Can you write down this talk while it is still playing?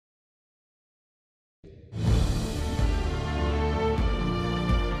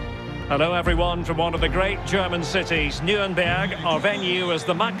Hello everyone from one of the great German cities, Nürnberg. Our venue is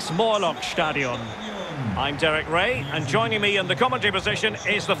the Max-Morlock-Stadion. I'm Derek Ray, and joining me in the commentary position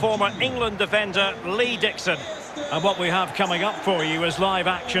is the former England defender Lee Dixon. And what we have coming up for you is live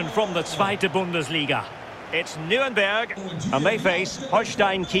action from the Zweite Bundesliga. It's Nürnberg, and they face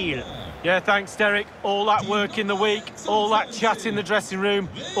Holstein Kiel. Yeah, thanks, Derek. All that work in the week, all that chat in the dressing room,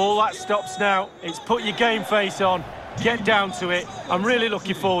 all that stops now. It's put your game face on, get down to it. I'm really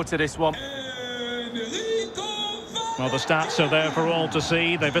looking forward to this one. Well, the stats are there for all to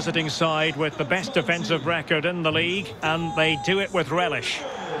see. The visiting side with the best defensive record in the league, and they do it with relish.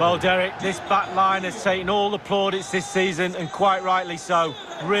 Well, Derek, this back line has taken all the plaudits this season, and quite rightly so.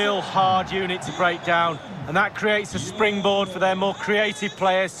 Real hard unit to break down, and that creates a springboard for their more creative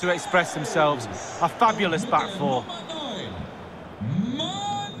players to express themselves. A fabulous back four.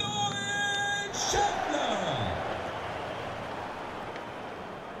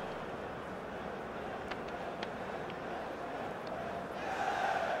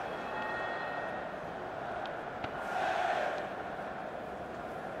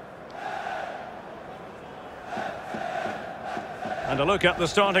 And a look at the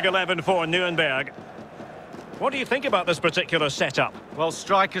starting 11 for Nürnberg. What do you think about this particular setup? Well,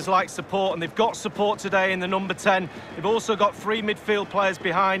 strikers like support, and they've got support today in the number 10. They've also got 3 midfield players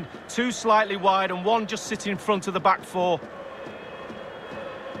behind, 2 slightly wide and 1 just sitting in front of the back 4.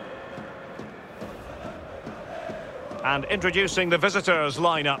 And introducing the visitors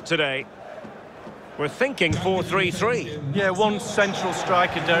lineup today. We're thinking 4-3-3. Yeah, 1 central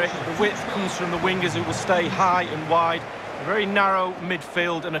striker, Derek. The width comes from the wingers who will stay high and wide. A very narrow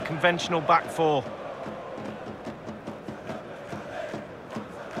midfield and a conventional back 4.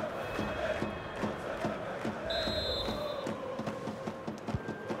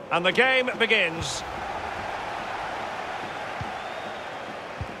 And the game begins.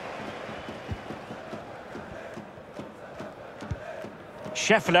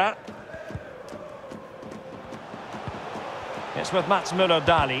 Scheffler. It's with Mats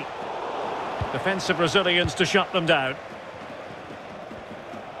Müller-Dali. Defensive Brazilians to shut them down.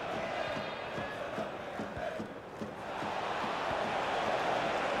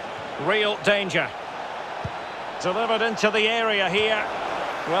 Real danger. Delivered into the area here.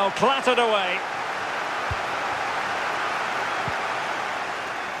 Well, clattered away.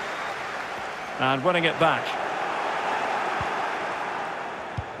 And winning it back.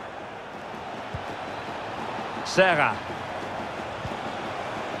 Serra.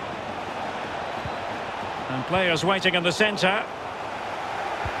 And players waiting in the centre.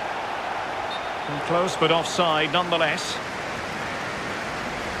 And close but offside nonetheless.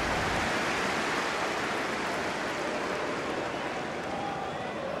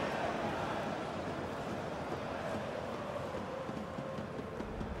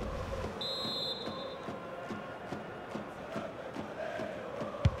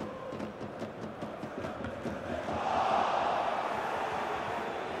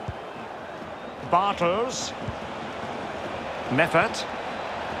 Bartels. Meffert.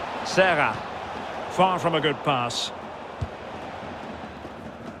 Serra. Far from a good pass.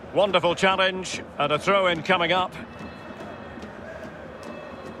 Wonderful challenge and a throw-in coming up.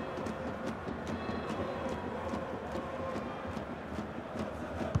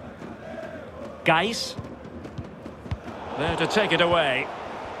 Geis. There to take it away.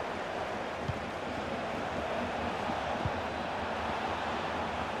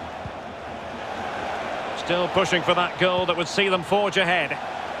 Still pushing for that goal that would see them forge ahead.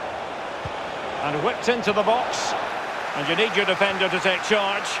 And whipped into the box. And you need your defender to take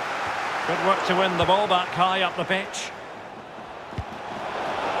charge. Good work to win the ball back high up the pitch.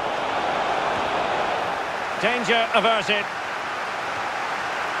 Danger averted.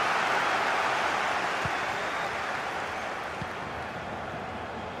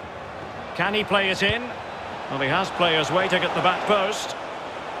 Can he play it in? Well, he has players waiting at the back post.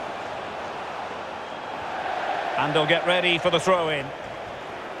 And they'll get ready for the throw-in.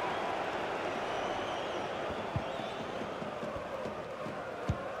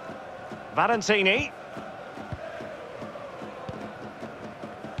 Valentini.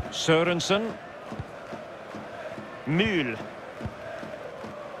 Sørensen. Mühl.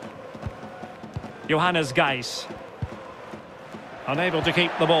 Johannes Geis. Unable to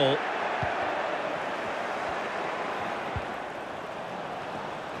keep the ball.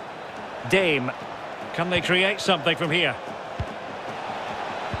 Dame. Can they create something from here?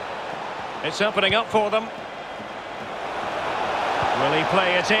 It's opening up for them. Will he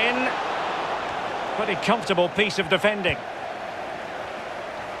play it in? Pretty comfortable piece of defending.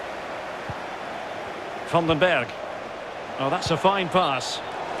 Vandenberg. Oh, that's a fine pass.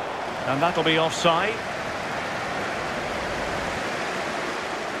 And that'll be offside.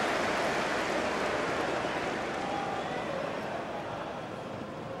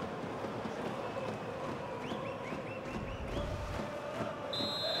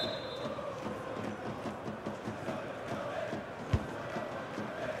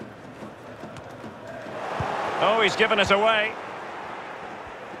 Oh, he's given it away.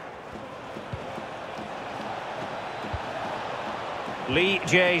 Lee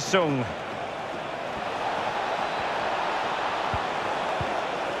Jae-sung.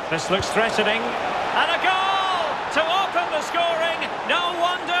 This looks threatening. And a goal to open the scoring. No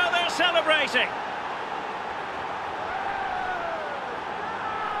wonder they're celebrating.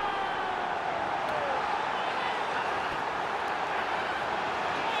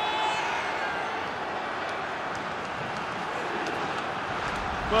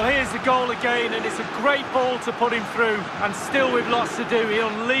 Well, here's the goal again, and it's a great ball to put him through, and still with lots to do. He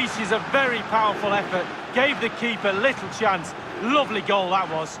unleashes a very powerful effort, gave the keeper little chance. Lovely goal that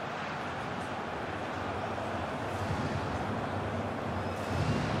was.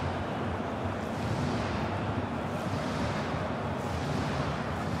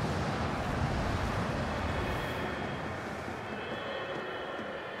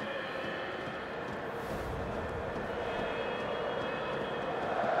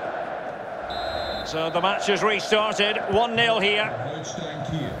 So the match has restarted, 1-0 here. Holstein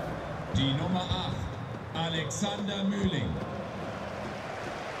Kiel, die Nummer 8, Alexander Mühling.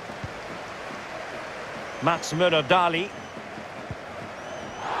 Mats Müller-Dali.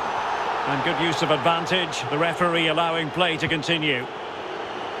 And good use of advantage, the referee allowing play to continue.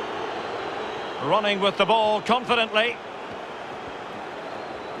 Running with the ball confidently.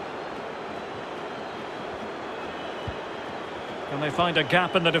 Can they find a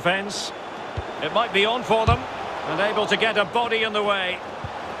gap in the defence? It might be on for them, and able to get a body in the way.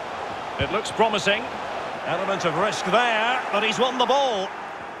 It looks promising. Element of risk there, but he's won the ball.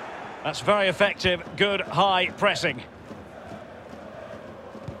 That's very effective, good high pressing.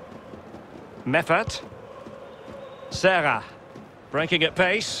 Meffert. Serra. Breaking at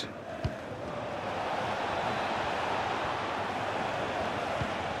pace.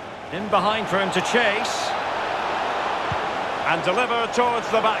 In behind for him to chase. And deliver towards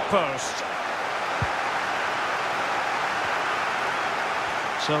the back post.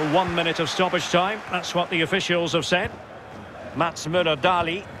 So 1 minute of stoppage time, that's what the officials have said. Mats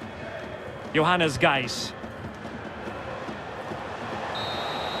Müller-Dali, Johannes Geis.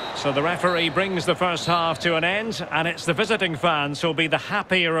 So the referee brings the first half to an end, and it's the visiting fans who'll be the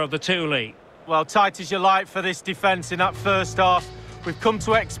happier of the two, Lee. Well, tight as you like for this defence in that first half. We've come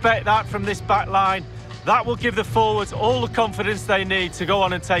to expect that from this back line. That will give the forwards all the confidence they need to go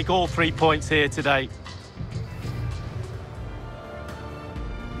on and take all 3 points here today.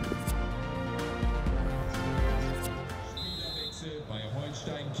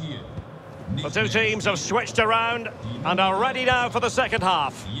 The two teams have switched around and are ready now for the second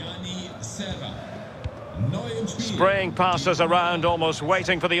half. Spraying passes around, almost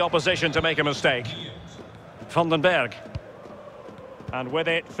waiting for the opposition to make a mistake. Van den Berg. And with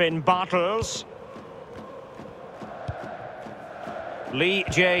it, Finn Bartels. Lee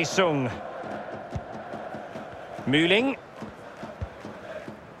Jae-sung. Mühling.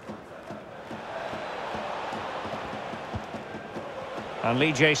 And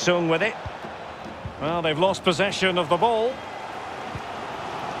Lee Jae-sung with it. Well, they've lost possession of the ball.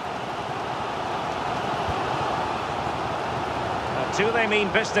 Do they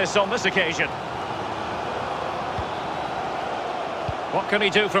mean business on this occasion? What can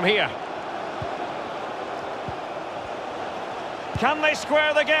he do from here? Can they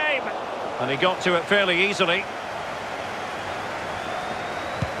square the game? And he got to it fairly easily.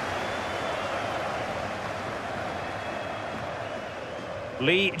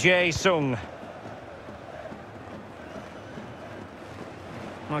 Lee Jae-sung.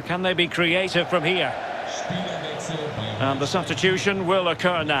 Well, can they be creative from here? And the substitution will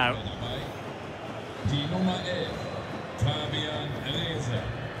occur now. Die Nummer 11, Fabian Rehse.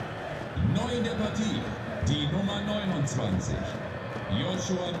 Neu in der Partie, die Nummer 29,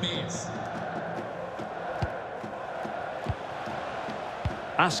 Joshua Mees.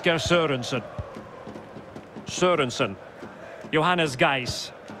 Asger Sørensen. Sørensen. Johannes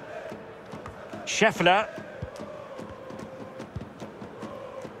Geis. Scheffler.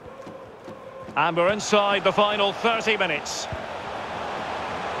 And we're inside the final 30 minutes.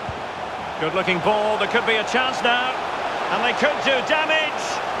 Good-looking ball. There could be a chance now. And they could do damage.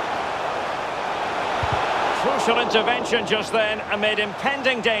 Crucial intervention just then amid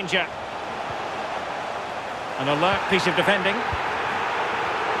impending danger. An alert piece of defending.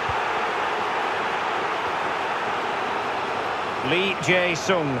 Lee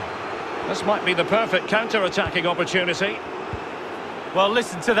Jae-sung. This might be the perfect counter-attacking opportunity. Well,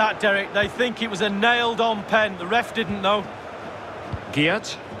 listen to that, Derek. They think it was a nailed-on pen. The ref didn't know.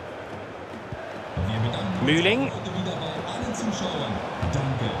 Giert. Mühling.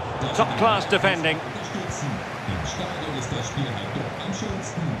 Top-class defending.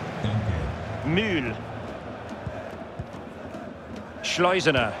 Mühl.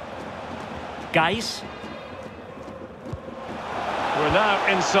 Schleusener. Geis. We're now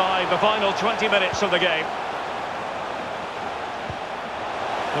inside the final 20 minutes of the game.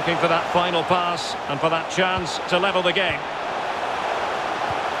 Looking for that final pass and for that chance to level the game.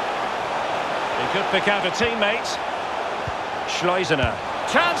 He could pick out a teammate. Schleusener.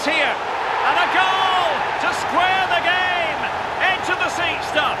 Chance here. And a goal to square the game. Edge of the seat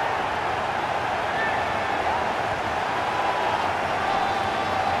stuff.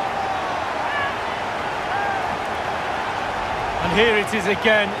 And here it is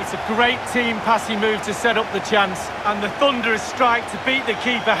again. It's a great team passing move to set up the chance. And the thunderous strike to beat the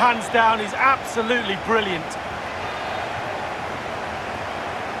keeper hands down is absolutely brilliant.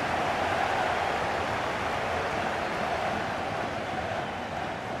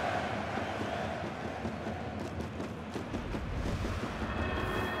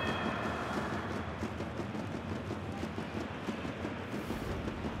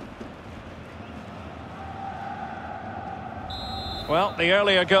 Well, the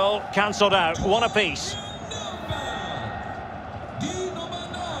earlier goal cancelled out. One apiece.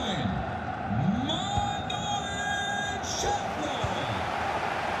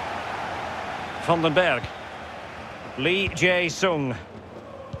 Vandenberg. Lee Jae-sung.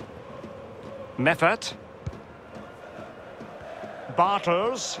 Meffert.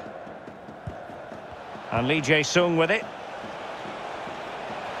 Bartels. And Lee Jae-sung with it.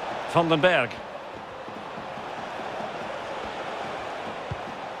 Vandenberg.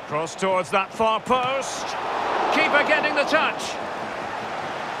 Cross towards that far post. Keeper getting the touch.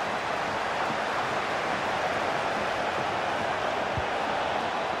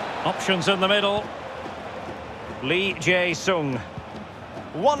 Options in the middle. Lee Jae-sung.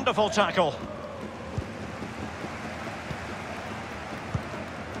 Wonderful tackle.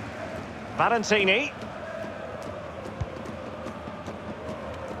 Valentini.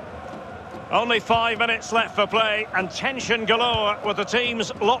 Only 5 minutes left for play and tension galore with the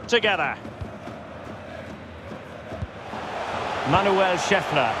teams locked together. Manuel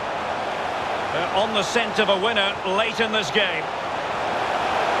Schäffler. They're on the scent of a winner late in this game.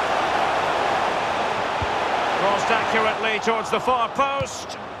 Crossed accurately towards the far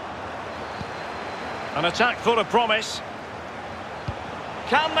post. An attack full of promise.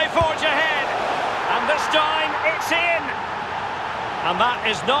 Can they forge ahead? And this time it's in. And that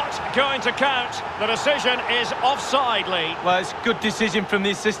is not going to count. The decision is offside, Lee. Well, it's a good decision from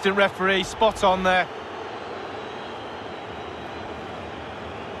the assistant referee. Spot on there.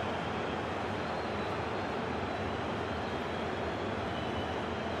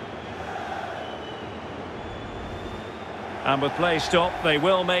 And with play stopped, they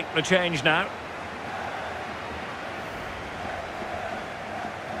will make the change now.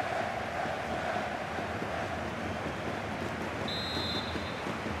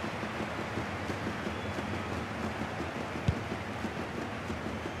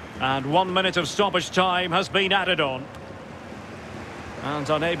 And 1 minute of stoppage time has been added on. And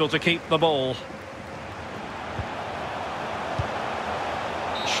unable to keep the ball.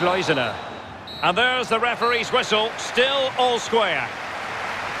 Schleusener. And there's the referee's whistle, still all square.